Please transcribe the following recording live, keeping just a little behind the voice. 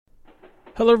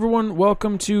Hello everyone,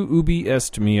 welcome to Ubi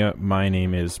Est Mea. My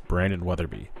name is Brandon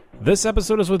Wetherbee. This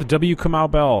episode is with W.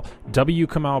 Kamau Bell. W.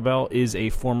 Kamau Bell is a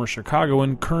former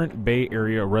Chicagoan, current Bay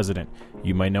Area resident.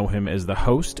 You might know him as the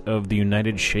host of the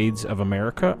United Shades of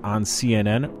America on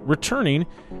CNN, returning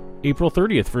April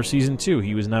 30th for Season 2.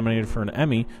 He was nominated for an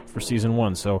Emmy for Season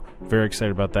 1, so very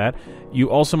excited about that.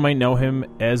 You also might know him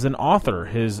as an author.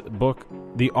 His book,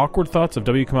 The Awkward Thoughts of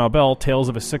W. Kamau Bell, Tales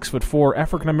of a 6'4",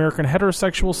 African-American,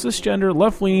 heterosexual, cisgender,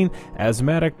 left-leaning,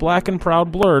 asthmatic, black and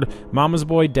proud blerd, mama's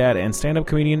boy, dad, and stand-up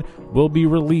comedian, will be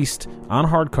released on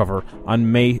hardcover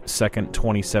on May 2nd,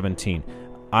 2017.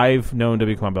 I've known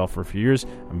W. Kamau Bell for a few years.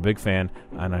 I'm a big fan,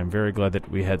 and I'm very glad that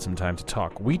we had some time to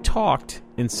talk. We talked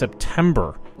in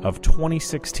September of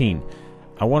 2016.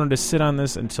 I wanted to sit on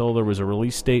this until there was a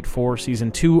release date for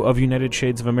Season 2 of United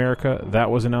Shades of America. That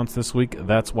was announced this week.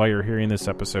 That's why you're hearing this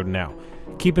episode now.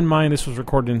 Keep in mind this was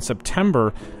recorded in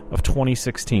September of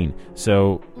 2016.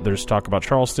 So there's talk about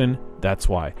Charleston. That's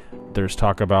why. There's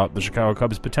talk about the Chicago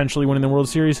Cubs potentially winning the World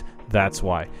Series. That's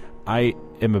why. I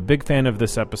am a big fan of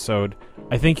this episode.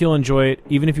 I think you'll enjoy it,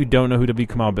 even if you don't know who W.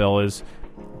 Kamau Bell is.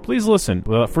 Please listen.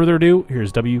 Without further ado,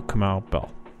 here's W. Kamau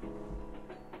Bell.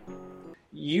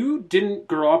 You didn't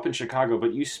grow up in Chicago,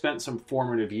 but you spent some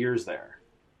formative years there.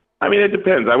 I mean, it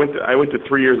depends. I went to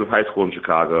 3 years of high school in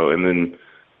Chicago, and then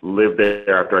lived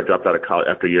there after I dropped out of college,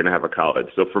 after a year and a half of college.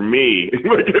 So for me,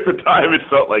 like at the time, it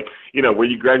felt like, where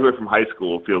you graduate from high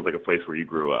school feels like a place where you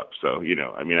grew up. So,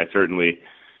 I mean, I certainly,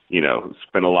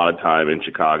 spent a lot of time in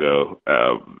Chicago,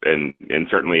 and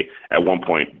certainly at one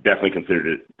point definitely considered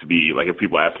it to be, like, if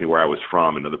people ask me where I was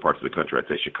from in other parts of the country, I'd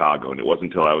say Chicago. And it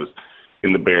wasn't until I was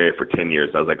in the Bay Area for 10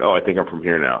 years, I was like, oh, I think I'm from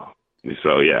here now.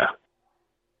 So, yeah.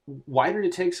 Why did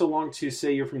it take so long to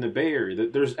say you're from the Bay Area?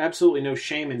 There's absolutely no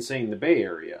shame in saying the Bay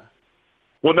Area.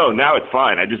 Well, no, now it's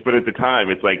fine. But at the time,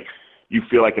 it's like you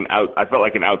feel like I felt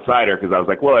like an outsider because I was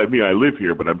like, well, I mean, I live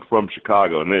here, but I'm from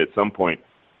Chicago. And then at some point,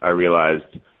 I realized,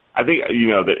 I think,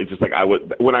 that it's just like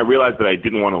when I realized that I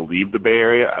didn't want to leave the Bay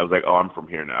Area, I was like, oh, I'm from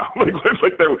here now.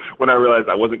 When I realized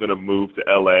I wasn't going to move to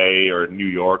L.A. or New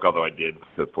York, although I did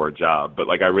for a job, but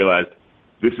like I realized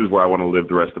this is where I want to live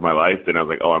the rest of my life, then I was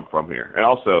like, oh, I'm from here. And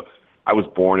also, I was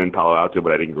born in Palo Alto,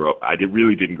 but I didn't grow up.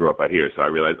 Really didn't grow up out here, so I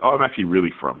realized, oh, I'm actually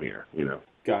really from here.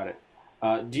 Got it.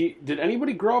 Did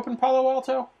anybody grow up in Palo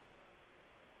Alto?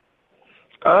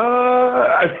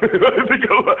 I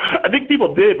think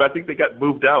people did, but I think they got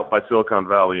moved out by Silicon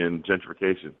Valley and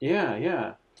gentrification.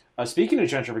 Yeah. Speaking of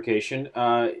gentrification,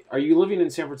 are you living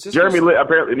in San Francisco? Jeremy Lin,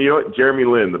 apparently, Jeremy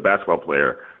Lin, the basketball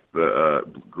player,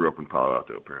 grew up in Palo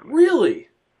Alto, apparently. Really?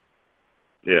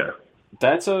 Yeah.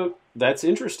 That's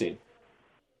interesting.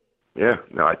 Yeah.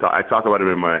 No, I talk about him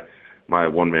in my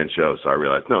one-man show, so I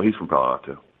realized, no, he's from Palo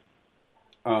Alto.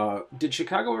 Did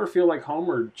Chicago ever feel like home,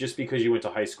 or just because you went to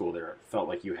high school there, it felt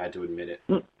like you had to admit it?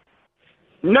 No.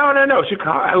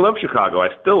 Chicago. I love Chicago. I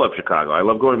still love Chicago. I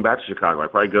love going back to Chicago. I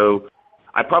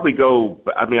probably go.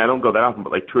 I mean, I don't go that often,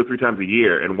 but like 2 or 3 times a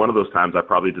year. And one of those times, I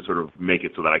probably just sort of make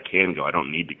it so that I can go. I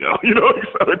don't need to go.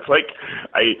 So it's like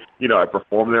I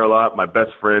perform there a lot. My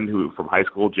best friend from high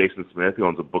school, Jason Smith, who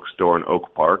owns a bookstore in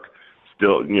Oak Park,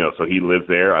 still, so he lives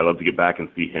there. I love to get back and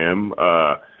see him.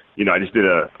 I just did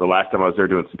the last time I was there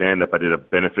doing stand-up, I did a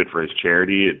benefit for his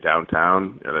charity at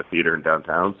downtown, at a theater in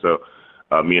downtown. So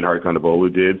me and Hari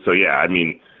Kondabolu did. So, yeah, I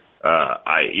mean,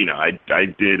 I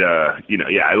did,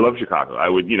 I love Chicago. I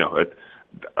would,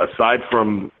 aside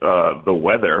from the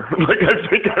weather, like I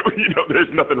think,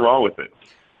 there's nothing wrong with it.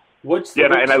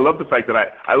 And I love the fact that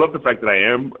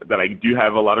I do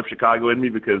have a lot of Chicago in me,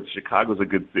 because Chicago's a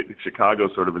good city. Chicago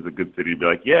sort of is a good city to be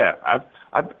like, yeah,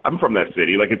 I'm from that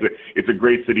city. Like it's a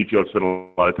great city to have spent a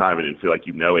lot of time in and feel like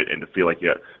you know it, and to feel like,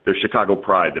 yeah, there's Chicago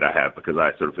pride that I have, because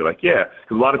I sort of feel like, yeah,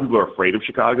 because a lot of people are afraid of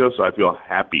Chicago, so I feel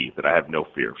happy that I have no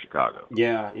fear of Chicago.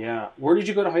 Yeah. Where did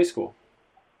you go to high school?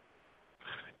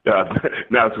 Now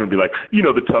it's going to be like,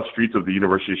 the tough streets of the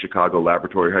University of Chicago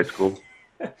Laboratory High School.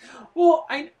 Well,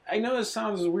 I know this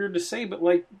sounds weird to say, but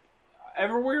like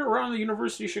everywhere around the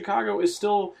University of Chicago is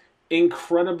still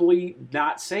incredibly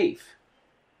not safe.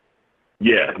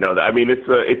 Yeah, no, I mean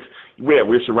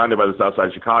we're surrounded by the South Side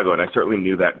of Chicago, and I certainly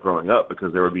knew that growing up,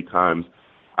 because there would be times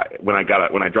when I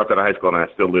dropped out of high school and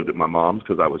I still lived at my mom's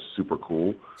because I was super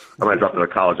cool. When I dropped out of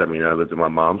college, I lived at my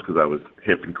mom's because I was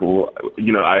hip and cool.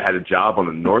 I had a job on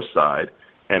the north side,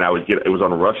 and it was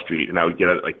on Rush Street, and I would get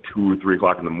at like 2 or 3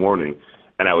 o'clock in the morning,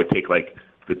 and I would take like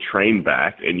the train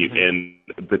back, and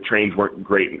the trains weren't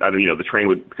great. The train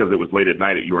would, because it was late at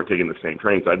night, you weren't taking the same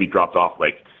train, so I'd be dropped off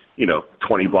like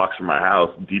 20 blocks from my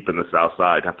house, deep in the South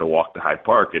Side, have to walk to Hyde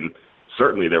Park, and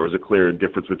certainly there was a clear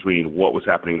difference between what was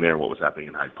happening there and what was happening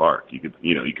in Hyde Park. You could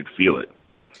feel it.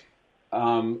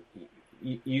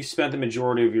 You spent the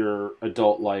majority of your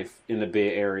adult life in the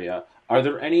Bay Area. Are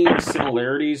there any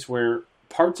similarities where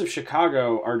parts of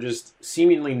Chicago are just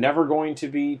seemingly never going to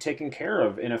be taken care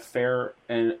of in a fair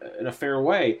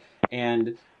way,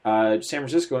 and San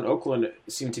Francisco and Oakland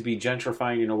seem to be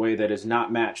gentrifying in a way that is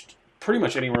not matched pretty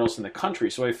much anywhere else in the country?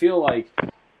 So I feel like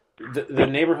the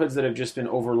neighborhoods that have just been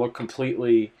overlooked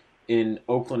completely in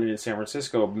Oakland and in San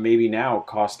Francisco maybe now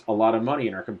cost a lot of money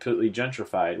and are completely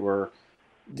gentrified.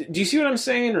 Do you see what I'm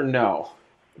saying, or no?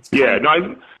 Yes.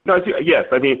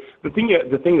 I mean, the thing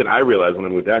that I realized when I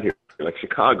moved out here, like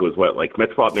Chicago is what, like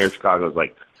metropolitan area of Chicago is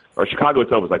like, or Chicago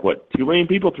itself is like what, 2 million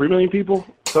people, 3 million people,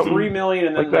 something 3 million,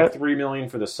 and then like 3 million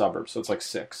for the suburbs, so it's like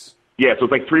 6. Yeah, so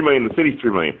it's like 3 million. The city's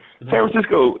 3 million. Mm-hmm. San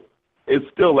Francisco is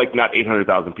still like not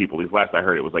 800,000 people. At least last I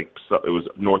heard, it was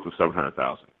north of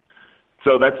 700,000.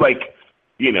 So that's like,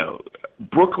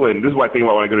 Brooklyn. This is what I think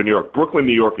about when I go to New York. Brooklyn,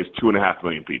 New York is 2.5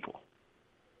 million people.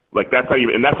 Like that's not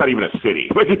even a city.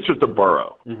 Like it's just a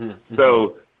borough. Mm-hmm.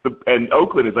 So and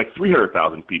Oakland is like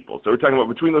 300,000 people. So we're talking about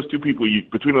between those two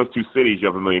cities, you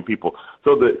have 1 million people.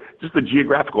 So the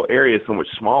geographical area is so much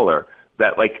smaller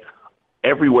that like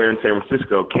everywhere in San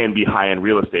Francisco can be high-end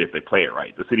real estate if they play it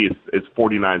right. The city is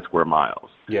 49 square miles.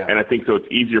 Yeah. And I think so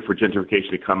it's easier for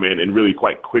gentrification to come in and really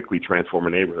quite quickly transform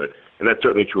a neighborhood. And that's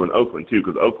certainly true in Oakland too,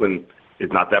 because Oakland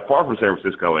is not that far from San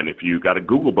Francisco, and if you got a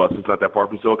Google bus, it's not that far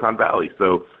from Silicon Valley.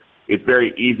 So it's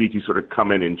very easy to sort of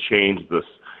come in and change this,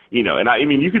 and I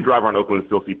mean, you can drive around Oakland and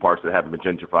still see parts that haven't been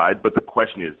gentrified, but the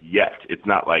question is yet. It's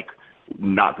not that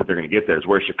they're going to get there. It's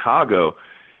where Chicago,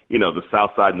 the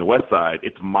south side and the west side,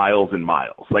 it's miles and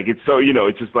miles. Like it's so,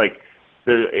 it's just like,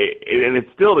 and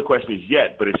it's still the question is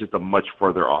yet, but it's just a much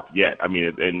further off yet. I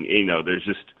mean,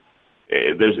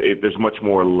 there's much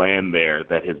more land there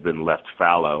that has been left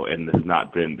fallow and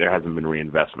there hasn't been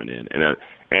reinvestment in.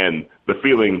 And the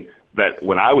feeling that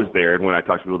when I was there and when I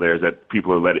talk to people there is that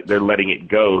people they're letting it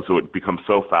go, so it becomes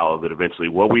so fallow that eventually,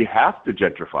 we have to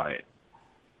gentrify it.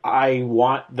 I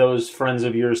want those friends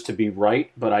of yours to be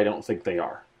right, but I don't think they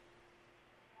are.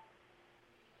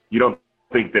 You don't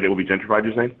think that it will be gentrified,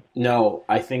 you're saying? No,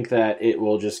 I think that it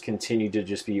will just continue to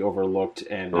just be overlooked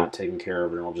and not taken care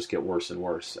of, and it'll just get worse and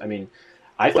worse. I mean,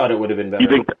 I thought it would have been better. You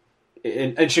think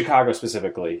in Chicago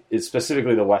specifically, it's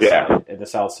specifically the west side and the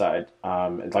south side,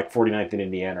 like 49th in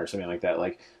Indiana or something like that.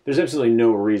 Like, there's absolutely no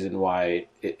reason why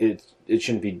it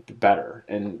shouldn't be better,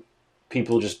 and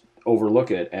people just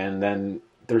overlook it. And then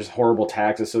there's horrible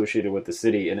tax associated with the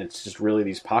city, and it's just really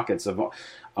these pockets of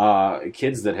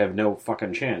kids that have no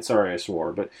fucking chance. Sorry, I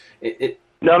swore, but it.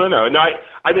 No.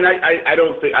 I mean, I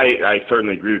don't think I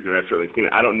certainly agree with you. I've certainly seen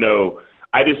it. I don't know.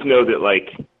 I just know that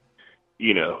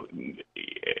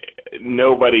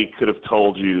nobody could have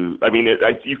told you. I mean,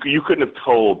 you couldn't have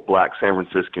told Black San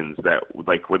Franciscans that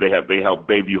where they held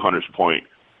Bayview Hunters Point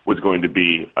was going to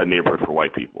be a neighborhood for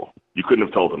white people. You couldn't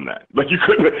have told them that. You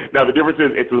couldn't. Now the difference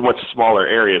is it's a much smaller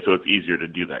area, so it's easier to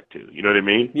do that too. You know what I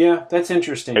mean? Yeah, that's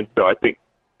interesting. And so I think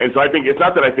it's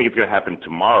not that I think it's going to happen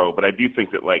tomorrow, but I do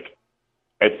think that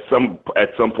at some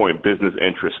point business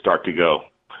interests start to go.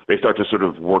 They start to sort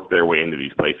of work their way into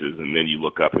these places, and then you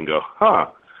look up and go,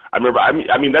 huh. I remember, I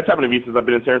mean, that's happened to me since I've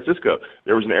been in San Francisco.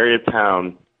 There was an area of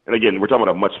town, and again, we're talking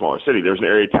about a much smaller city. There was an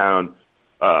area of town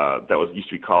that used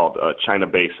to be called China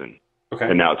Basin, okay.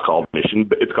 And now it's called Mission.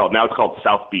 It's called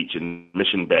South Beach and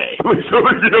Mission Bay. So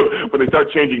when they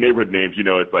start changing neighborhood names,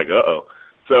 it's like uh-oh.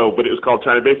 So, but it was called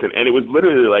China Basin, and it was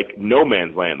literally like no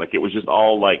man's land. Like it was just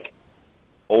all like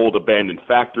old abandoned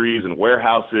factories and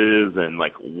warehouses and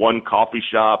like one coffee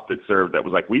shop that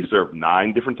was like we served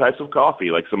 9 different types of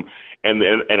coffee, like and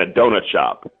a donut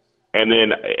shop. And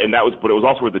that was, but it was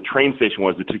also where the train station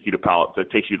was that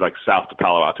takes you like south to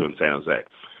Palo Alto and San Jose.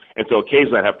 And so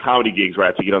occasionally I'd have comedy gigs where I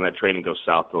had to get on that train and go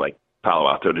south to like Palo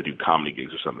Alto to do comedy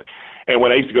gigs or something. And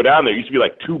when I used to go down there, it used to be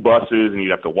like 2 buses and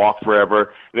you'd have to walk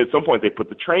forever. And at some point they put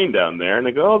the train down there and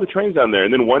they go, oh, the train's down there.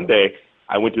 And then one day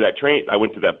I went to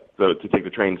take the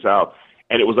train south,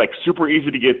 and it was like super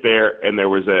easy to get there. And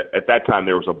at that time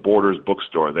there was a Borders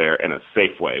bookstore there and a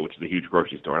Safeway, which is a huge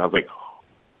grocery store. And I was like,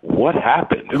 what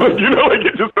happened?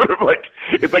 It just sort of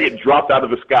it's like it dropped out of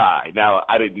the sky. Now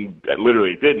I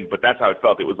literally didn't, but that's how it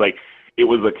felt. It was like it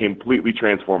was a completely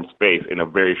transformed space in a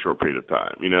very short period of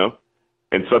time,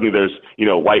 And suddenly there's,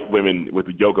 white women with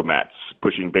yoga mats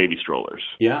pushing baby strollers.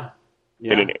 Yeah.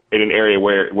 Yeah. In an area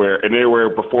where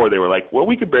before they were like, well,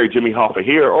 we could bury Jimmy Hoffa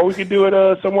here, or we could do it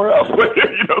somewhere else.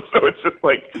 So it's just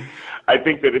like, I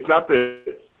think that it's not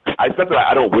that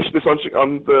I don't wish this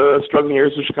on the struggling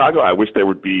areas of Chicago. I wish there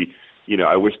would be,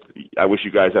 I wish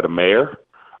you guys had a mayor.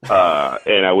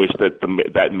 And I wish that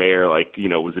that mayor,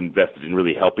 was invested in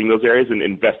really helping those areas and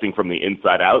investing from the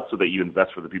inside out, so that you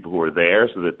invest for the people who are there,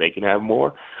 so that they can have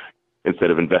more, instead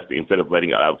of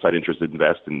letting outside interests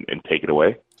invest and take it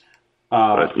away.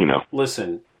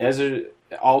 Listen,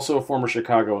 also a former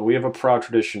Chicagoan, we have a proud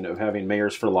tradition of having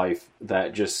mayors for life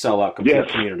that just sell out complete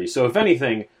communities. So if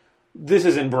anything, this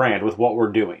is in brand with what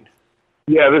we're doing.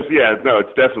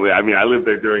 It's definitely. I mean, I lived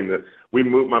there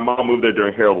my mom moved there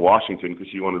during Harold Washington because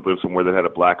she wanted to live somewhere that had a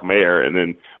black mayor, and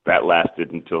then that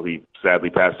lasted until he sadly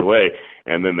passed away.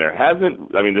 And then there's been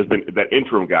that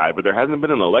interim guy, but there hasn't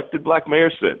been an elected black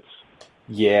mayor since.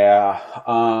 Yeah,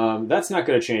 that's not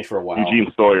going to change for a while.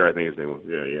 Eugene Sawyer, I think his name was.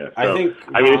 Yeah. So,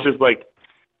 it's just like.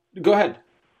 Go ahead.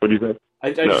 What do you say?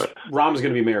 Rom's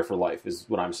going to be mayor for life, is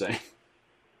what I'm saying.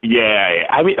 Yeah.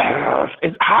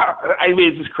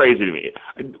 It's just crazy to me.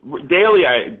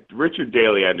 Richard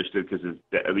Daley, I understood because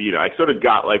I sort of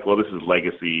got this is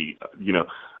legacy.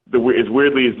 As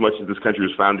weirdly as much as this country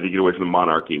was founded to get away from the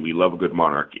monarchy, we love a good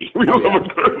monarchy. We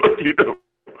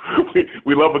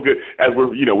love a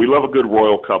good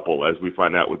royal couple, as we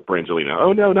find out with Brangelina.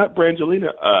 Oh no, not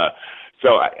Brangelina.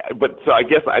 So I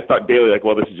guess I thought Daley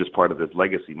this is just part of this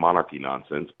legacy monarchy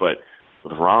nonsense. But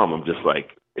with Rom, I'm just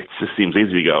it just seems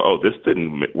easy to go, oh, this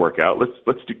didn't work out. Let's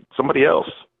do somebody else.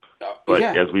 But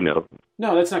as we know,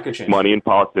 no, that's not going to change. Money in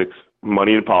politics,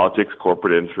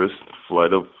 corporate interest,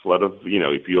 flood of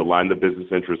if you align the business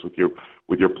interest with your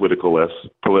political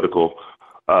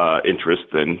interest,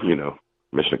 then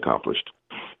mission accomplished.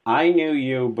 I knew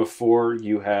you before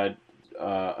you had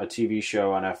a TV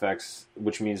show on FX,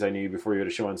 which means I knew you before you had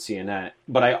a show on CNN.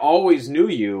 But I always knew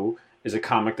you as a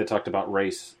comic that talked about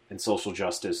race and social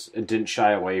justice and didn't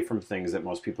shy away from things that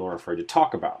most people are afraid to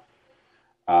talk about.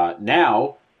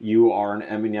 Now you are an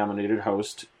Emmy-nominated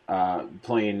host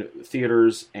playing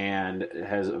theaters and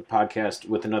has a podcast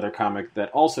with another comic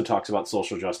that also talks about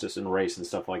social justice and race and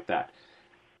stuff like that.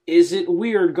 Is it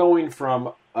weird going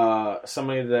from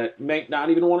somebody that may not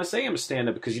even want to say I'm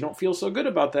stand-up because you don't feel so good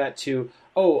about that to,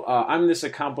 I'm this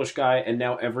accomplished guy and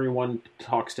now everyone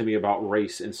talks to me about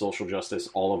race and social justice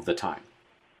all of the time?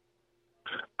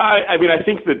 I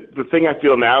think that the thing I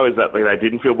feel now is that I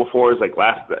didn't feel before is I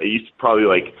used to probably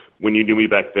when you knew me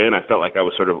back then, I felt like I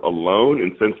was sort of alone.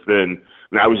 And since then,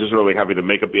 I was just really having to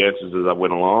make up the answers as I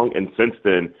went along. And since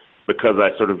then, because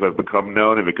I sort of have become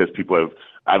known and because people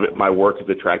my work has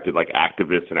attracted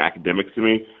activists and academics to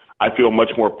me, I feel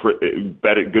much more good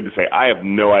to say, I have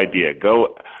no idea.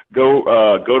 Go to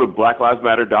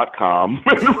blacklivesmatter.com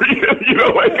and read,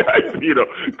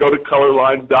 go to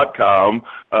colorlines.com,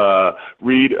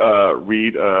 read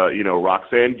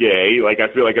Roxanne Gay. I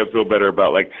feel better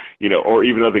about or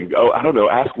even other things. I don't know,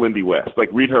 ask Lindy West.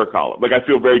 Read her column. I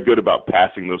feel very good about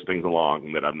passing those things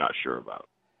along that I'm not sure about.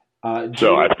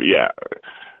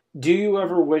 Do you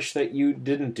ever wish that you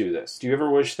didn't do this? Do you ever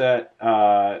wish that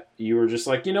you were just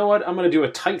you know what, I'm going to do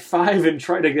a tight 5 and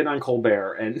try to get on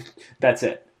Colbert, and that's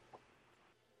it?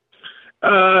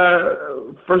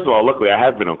 First of all, luckily I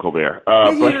have been on Colbert.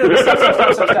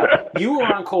 Stop. You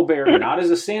were on Colbert not as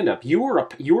a stand-up. You were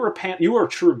a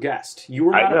true guest. You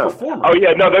were not a performer. Oh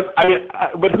yeah, no,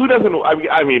 but who doesn't?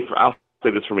 I'll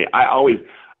say this for me. I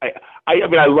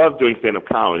love doing stand-up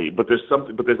comedy, but there's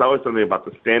always something about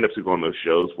the stand-ups who go on those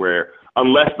shows where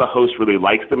unless the host really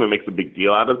likes them and makes a big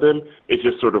deal out of them, it's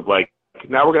just sort of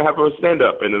now we're gonna have a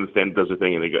stand-up, and then the stand-up does their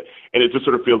thing and they go, and it just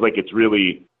sort of feels like it's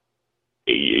really.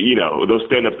 Those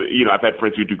stand-ups, I've had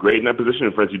friends who do great in that position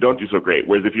and friends who don't do so great.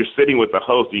 Whereas if you're sitting with the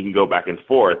host, you can go back and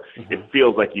forth. Mm-hmm. It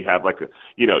feels like you have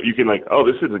you can oh,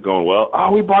 this isn't going well.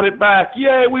 Oh, we brought it back.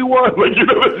 Yay, we won. You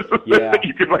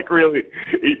can really,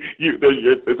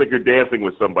 it's like you're dancing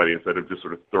with somebody instead of just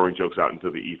sort of throwing jokes out into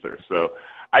the ether. So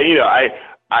do I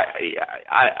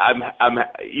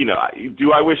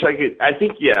wish I could? I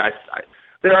think,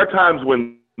 there are times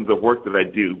when the work that I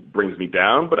do brings me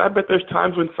down, but I bet there's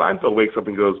times when Seinfeld wakes up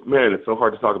and goes, man, it's so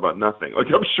hard to talk about nothing. I'm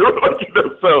sure,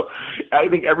 so I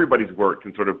think everybody's work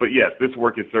can sort of, but yes, this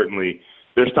work is certainly,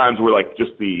 there's times where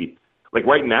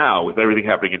right now with everything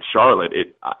happening in Charlotte,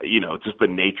 just the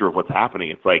nature of what's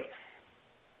happening, it's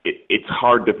it's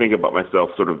hard to think about myself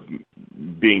sort of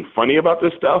being funny about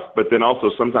this stuff, but then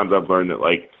also sometimes I've learned that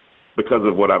because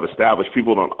of what I've established,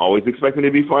 people don't always expect me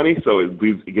to be funny, so it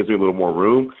gives me a little more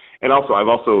room. And also, I've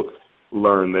also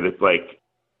learned that it's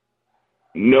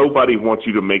nobody wants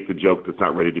you to make the joke that's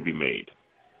not ready to be made.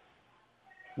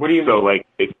 What do you mean?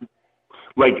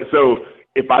 So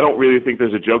if I don't really think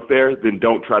there's a joke there, then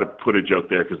don't try to put a joke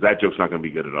there because that joke's not going to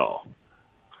be good at all.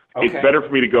 Okay. It's better for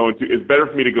me to go on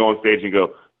stage and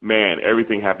go, man,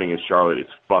 everything happening in Charlotte is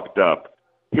fucked up.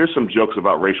 Here's some jokes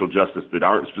about racial justice that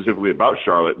aren't specifically about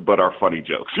Charlotte, but are funny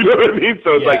jokes. You know what I mean?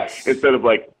 So it's like, instead of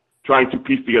like trying to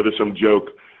piece together some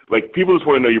joke, like people just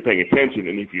want to know you're paying attention.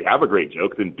 And if you have a great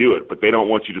joke, then do it. But they don't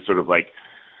want you to sort of like,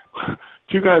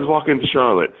 two guys walk into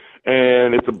Charlotte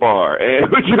and it's a bar.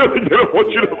 And you know, they don't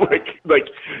want you to like,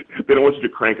 they don't want you to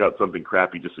crank out something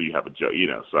crappy just so you have a joke, you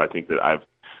know? So I think that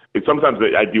sometimes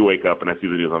I do wake up and I see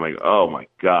the news. I'm like, oh my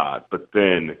God. But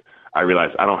then I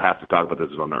realize I don't have to talk about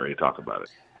this if I'm not ready to talk about it.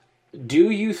 Do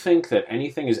you think that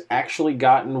anything has actually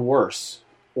gotten worse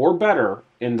or better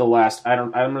in the last,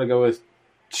 I'm going to go with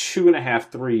 2.5,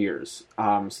 3 years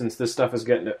since this stuff is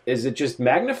getting, is it just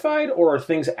magnified or are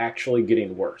things actually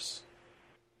getting worse?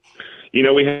 You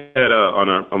know, we had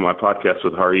on my podcast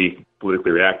with Hari,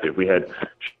 Politically Reactive, we had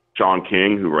Sean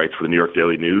King, who writes for the New York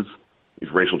Daily News. He's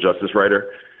a racial justice writer.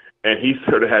 And he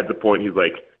sort of had the point, he's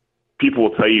like, people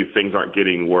will tell you things aren't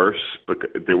getting worse, but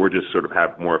they were just sort of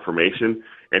have more information.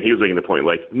 And he was making the point,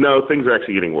 like, no, things are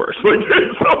actually getting worse. Like,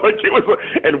 so, like, it was,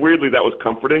 and weirdly, that was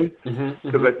comforting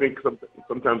because I think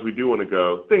sometimes we do want to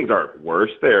go, things aren't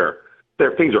worse.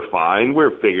 Things are fine.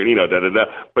 We're figuring, you know,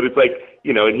 But it's like,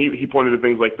 you know, and he pointed to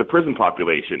things like the prison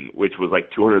population, which was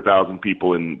like 200,000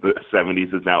 people in the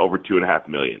 70s, is now over 2.5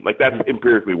 million. Like, that's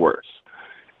empirically worse.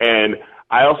 And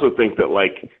I also think that,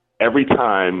 like, every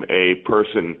time a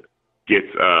person gets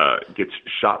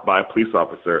shot by a police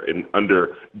officer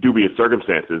under dubious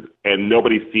circumstances and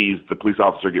nobody sees the police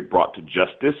officer get brought to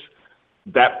justice,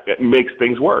 that makes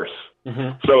things worse.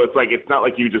 So it's like, it's not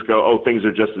like you just go, oh, things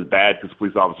are just as bad because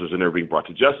police officers are never being brought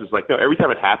to justice. Like, no, every time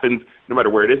it happens, no matter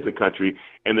where it is in the country,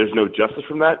 and there's no justice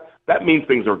from that means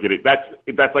things are getting,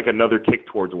 that's like another tick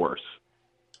towards worse.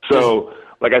 So,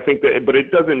 like, I think that, but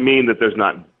it doesn't mean that there's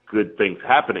not good things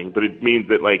happening, but it means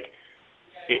that, like,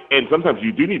 and sometimes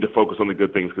you do need to focus on the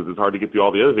good things because it's hard to get through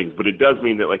all the other things. But it does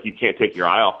mean that, like, you can't take your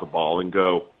eye off the ball and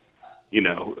go, like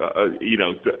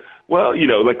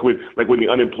when the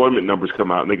unemployment numbers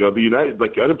come out and they go,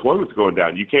 unemployment's going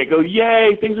down. You can't go,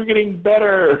 yay, things are getting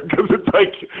better, because it's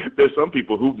like there's some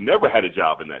people who've never had a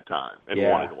job in that time and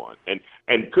wanted one and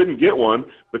couldn't get one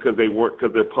because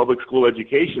their public school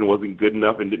education wasn't good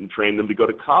enough and didn't train them to go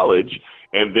to college.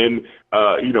 And then,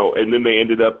 and then they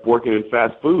ended up working in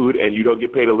fast food, and you don't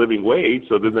get paid a living wage,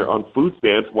 so then they're on food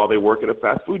stamps while they work in a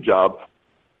fast food job.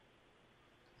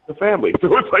 The family,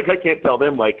 so it's like I can't tell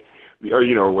them, like,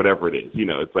 or whatever it is,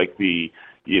 it's like they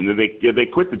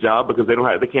quit the job because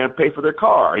they can't pay for their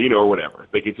car, or whatever.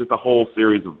 Like, it's just a whole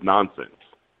series of nonsense.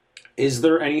 Is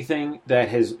there anything that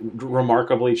has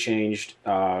remarkably changed,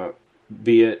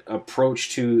 be it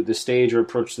approach to the stage or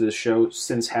approach to the show,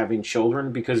 since having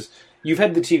children? Because you've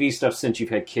had the TV stuff since you've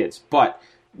had kids, but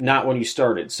not when you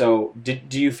started. So do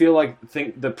you feel like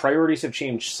the priorities have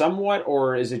changed somewhat,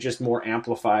 or is it just more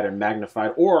amplified and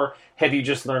magnified? Or have you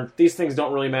just learned these things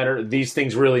don't really matter, these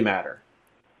things really matter?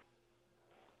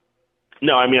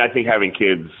 No, I mean, I think having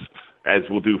kids, as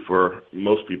will do for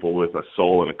most people with a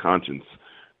soul and a conscience,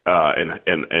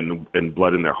 and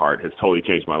blood in their heart, has totally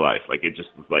changed my life. Like, it just,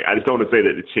 like, I just don't want to say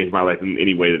that it's changed my life in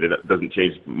any way that it doesn't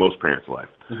change most parents' life.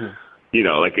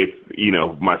 Like, it's,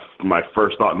 my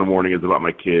first thought in the morning is about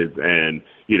my kids, and,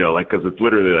 because it's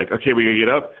literally like, okay, we gotta get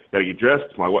up, gotta get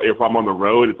dressed. If I'm on the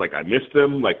road, it's like, I missed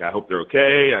them. Like, I hope they're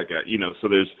okay. So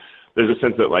there's a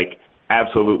sense that, like,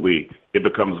 absolutely it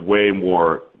becomes way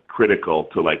more critical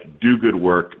to, like, do good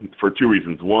work for two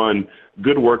reasons. One,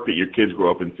 good work that your kids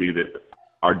grow up and see that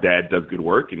our dad does good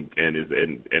work and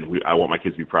I want my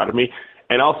kids to be proud of me.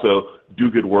 And also do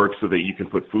good work so that you can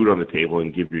put food on the table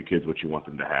and give your kids what you want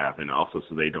them to have, and also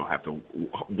so they don't have to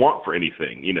want for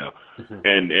anything,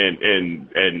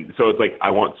 And so it's like,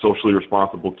 I want socially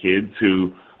responsible kids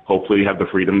who hopefully have the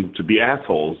freedom to be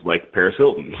assholes, like Paris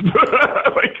Hilton.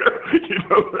 Like,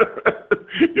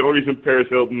 the only reason Paris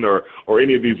Hilton or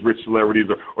any of these rich celebrities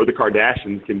or the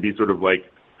Kardashians can be these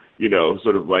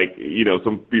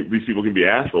people can be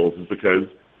assholes is because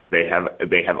they have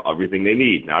everything they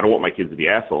need. Now, I don't want my kids to be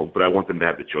assholes, but I want them to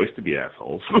have the choice to be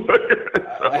assholes. So,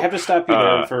 I have to stop you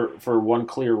there for one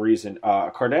clear reason.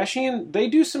 Kardashian, they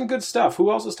do some good stuff. Who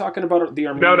else is talking about the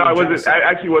Armenian No, I wasn't. genocide? I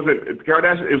actually wasn't.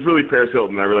 Kardashian, it was really Paris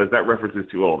Hilton. I realized that reference is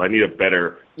too old. I need a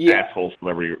better asshole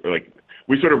celebrity. Like,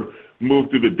 we sort of moved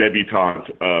through the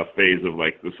debutante phase of,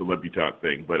 like, the celebutante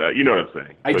thing. But you know what I'm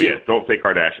saying. I do. Yeah, don't say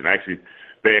Kardashian.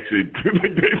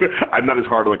 I'm not as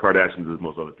hard on the Kardashians as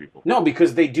most other people. No,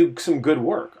 because they do some good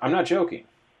work. I'm not joking.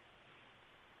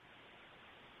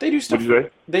 They do stuff. What'd you say?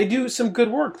 They do some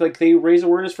good work. Like, they raise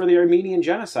awareness for the Armenian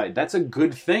genocide. That's a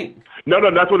good thing. No,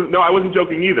 I wasn't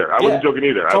joking either. I wasn't joking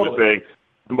either. Totally.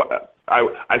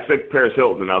 I said Paris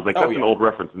Hilton, and I was like, that's Oh, yeah. an old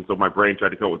reference, and so my brain tried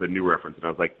to come up with a new reference, and I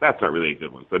was like, that's not really a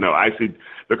good one. So no, I see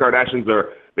the Kardashians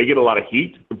they get a lot of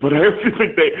heat, but I actually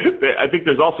think I think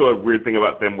there's also a weird thing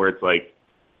about them where it's like,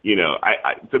 you know,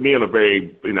 to me on a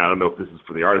very, you know, I don't know if this is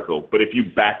for the article, but if you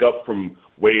back up from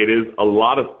way it is, a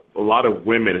lot of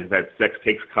women have had sex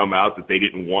tapes come out that they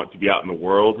didn't want to be out in the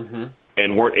world. Mm-hmm.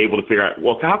 And weren't able to figure out,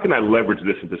 well, how can I leverage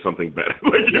this into something better?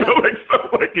 Like, you know, like,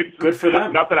 so, like, it's good for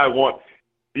them. Not that I'm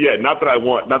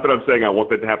saying I want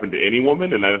that to happen to any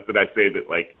woman, and not that I say that,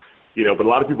 like, you know, but a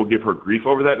lot of people give her grief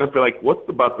over that, and I feel like, what's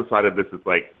about the side of this is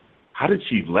like, how did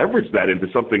she leverage that into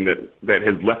something that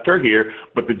has left her here,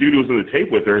 but the dude who was in the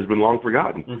tape with her has been long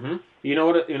forgotten? Mm-hmm. You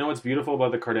know what's beautiful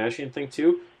about the Kardashian thing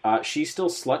too? She's still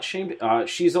slut shamed.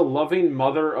 She's a loving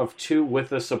mother of two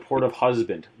with a supportive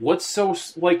husband. What's so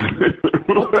like?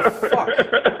 What the fuck?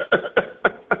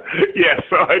 Yeah,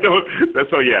 so I don't.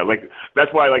 That's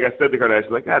why, like I said, the Kardashians,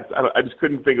 like, I just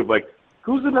couldn't think of like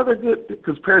who's another good,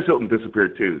 because Paris Hilton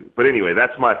disappeared too. But anyway,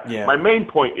 that's my main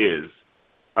point is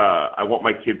I want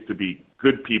my kids to be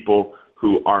good people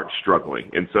who aren't struggling.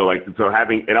 And so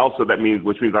also that means,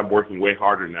 which means I'm working way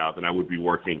harder now than I would be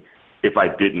working if I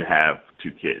didn't have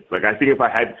two kids. Like, I think if I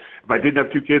didn't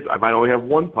have two kids, I might only have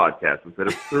one podcast instead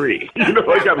of three. You know,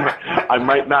 like I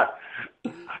might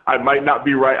not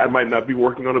be right. I might not be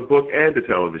working on a book and a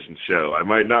television show. I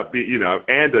might not be, you know,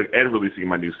 and releasing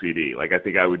my new CD. Like, I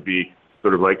think I would be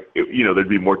sort of like, you know, there'd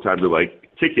be more time to like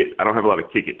kick it. I don't have a lot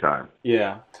of kick it time.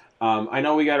 Yeah. I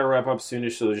know we got to wrap up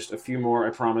soonish, so just a few more, I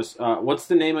promise. What's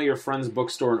the name of your friend's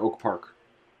bookstore in Oak Park?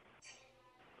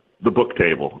 The Book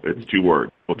Table. It's 2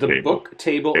 words. Book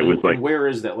Table. And where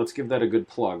is that? Let's give that a good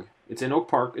plug. It's in Oak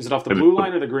Park. Is it off the blue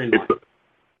line or the green line?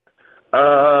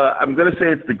 I'm going to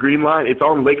say it's the green line. It's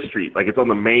on Lake Street. Like, it's on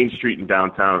the main street in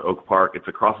downtown Oak Park. It's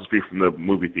across the street from the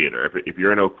movie theater. If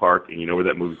you're in Oak Park and you know where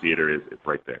that movie theater is, it's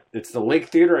right there. It's the Lake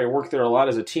Theater. I worked there a lot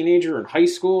as a teenager in high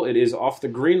school. It is off the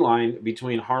green line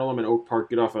between Harlem and Oak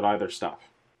Park. Get off at either stop.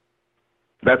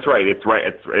 That's right. It's right.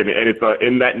 It's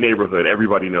in that neighborhood.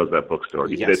 Everybody knows that bookstore.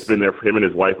 Yes. It's been there. Him and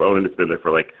his wife own it. It's been there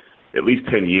for like at least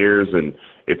 10 years, and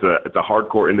it's a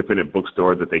hardcore independent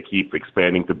bookstore that they keep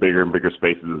expanding to bigger and bigger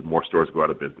spaces as more stores go out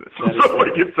of business. So,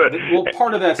 like,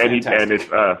 part of that's fantastic.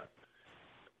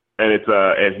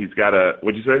 And he's got a,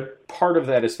 what'd you say? Part of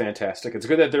that is fantastic. It's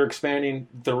good that they're expanding.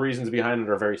 The reasons behind it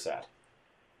are very sad.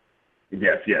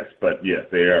 Yes, they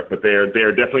are. But they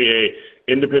are definitely a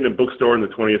independent bookstore in the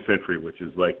 20th century, which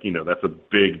is like, you know, that's a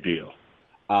big deal.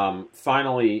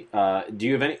 Finally, do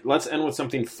you have any? Let's end with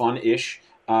something fun-ish.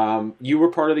 You were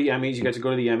part of the Emmys. You got to go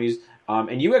to the Emmys,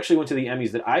 and you actually went to the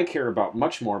Emmys that I care about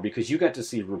much more because you got to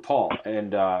see RuPaul.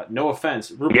 And no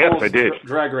offense, RuPaul's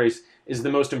Drag Race is the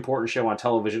most important show on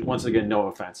television. Once again, no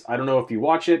offense. I don't know if you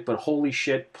watch it, but holy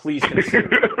shit, please consider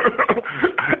it.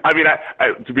 I mean,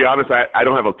 to be honest, I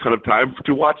don't have a ton of time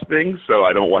to watch things, so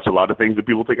I don't watch a lot of things that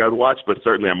people think I would watch, but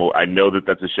certainly I know that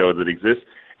that's a show that exists,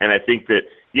 and I think that,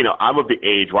 you know, I'm of the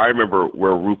age where I remember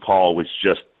where RuPaul was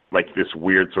just like this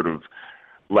weird sort of,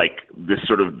 this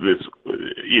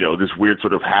weird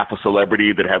sort of half a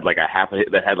celebrity that had like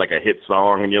a hit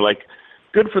song, and you're like,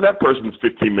 good for that person's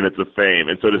 15 minutes of fame.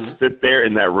 And so to sit there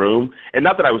in that room, and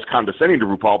not that I was condescending to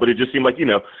RuPaul, but it just seemed like, you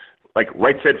know, like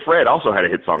Right Said Fred also had a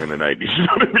hit song in the 90s. You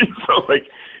know what I mean? So like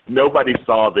nobody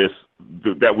saw this,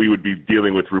 that we would be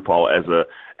dealing with RuPaul as a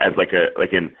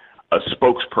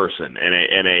spokesperson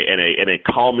and a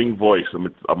calming voice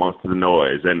amongst the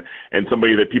noise, and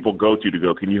somebody that people go to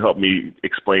go, can you help me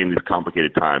explain these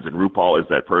complicated times? And RuPaul is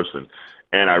that person.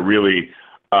 And I really,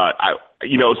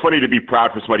 it's funny to be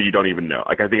proud for somebody you don't even know.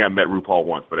 Like, I think I met RuPaul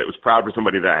once, but it was proud for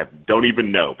somebody that I don't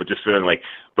even know, but just feeling like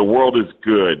the world is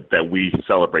good that we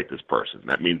celebrate this person.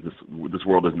 That means this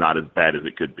world is not as bad as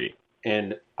it could be.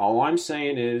 And all I'm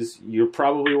saying is you're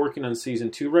probably working on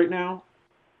season 2 right now.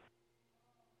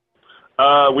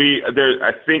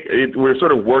 I think we're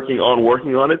sort of working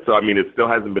on it. So, I mean, it still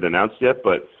hasn't been announced yet,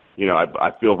 but, you know,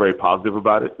 I feel very positive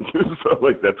about it. So,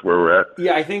 like, that's where we're at.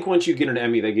 Yeah, I think once you get an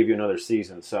Emmy, they give you another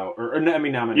season. So, or an Emmy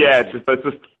nomination. Yeah, it's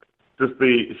just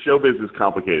the showbiz is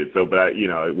complicated. So, but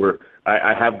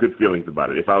I have good feelings about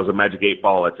it. If I was a Magic 8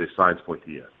 Ball, I'd say signs point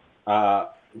to yes.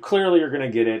 Clearly, you're going to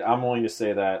get it. I'm willing to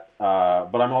say that.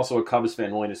 But I'm also a Cubs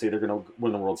fan, willing to say they're going to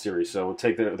win the World Series. So,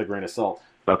 take that with a grain of salt.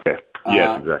 Okay.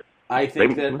 Yes, exactly. I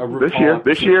think that a RuPaul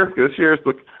this year is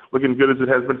looking good as it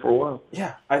has been for a while.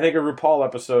 Yeah, I think a RuPaul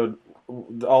episode.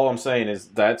 All I'm saying is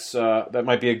that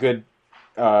might be a good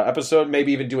episode.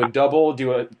 Maybe even do a double,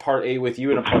 do a part A with you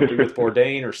and a part B with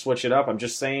Bourdain, or switch it up. I'm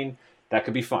just saying That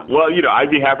could be fun. Well,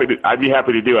 I'd be happy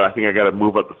to do it. I think I got to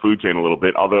move up the food chain a little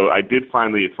bit. Although I did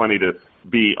finally, it's funny to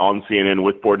be on CNN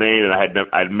with Bourdain, and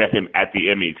I'd met him at the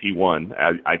Emmys. He won.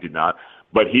 I did not.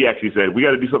 But he actually said, we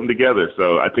got to do something together.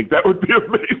 So I think that would be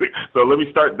amazing. So let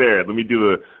me start there. Let me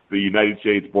do the United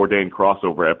Shades Bourdain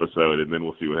crossover episode, and then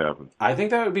we'll see what happens. I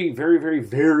think that would be very, very,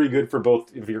 very good for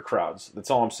both of your crowds.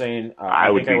 That's all I'm saying. I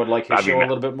would like his show a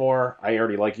little bit more. I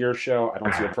already like your show. I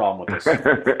don't see a problem with this.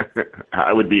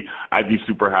 I'd be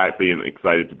super happy and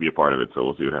excited to be a part of it, so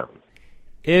we'll see what happens.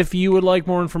 If you would like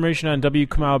more information on W.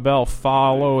 Kamau Bell,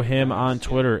 follow him on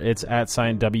Twitter. It's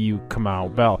 @W.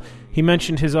 Kamau Bell. He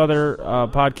mentioned his other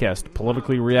podcast,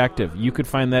 Politically Reactive. You could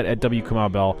find that at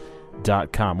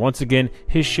WKamauBell.com. Once again,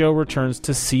 his show returns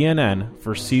to CNN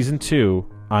for Season 2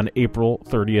 on April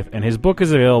 30th, and his book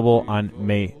is available on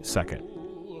May 2nd.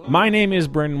 My name is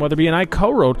Brandon Wetherbee, and I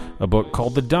co-wrote a book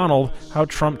called The Donald, How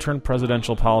Trump Turned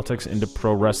Presidential Politics into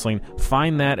Pro Wrestling.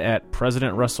 Find that at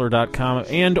PresidentWrestler.com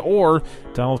and or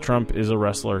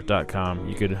DonaldTrumpIsAWrestler.com.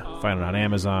 You could find it on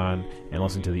Amazon and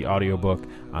listen to the audiobook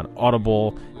on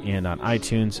Audible and on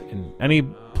iTunes and any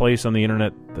place on the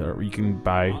internet that you can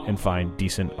buy and find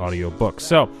decent audio books.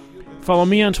 So, follow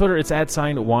me on Twitter. It's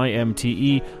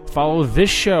 @YMTE. Follow this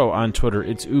show on Twitter.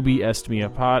 It's Ubi Est Mea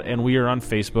Pod, and we are on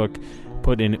Facebook.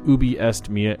 Put in Ubi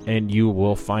Est Mea, and you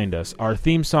will find us. Our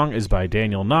theme song is by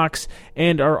Daniel Knox,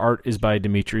 and our art is by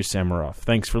Dmitry Samarov.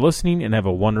 Thanks for listening, and have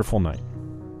a wonderful night.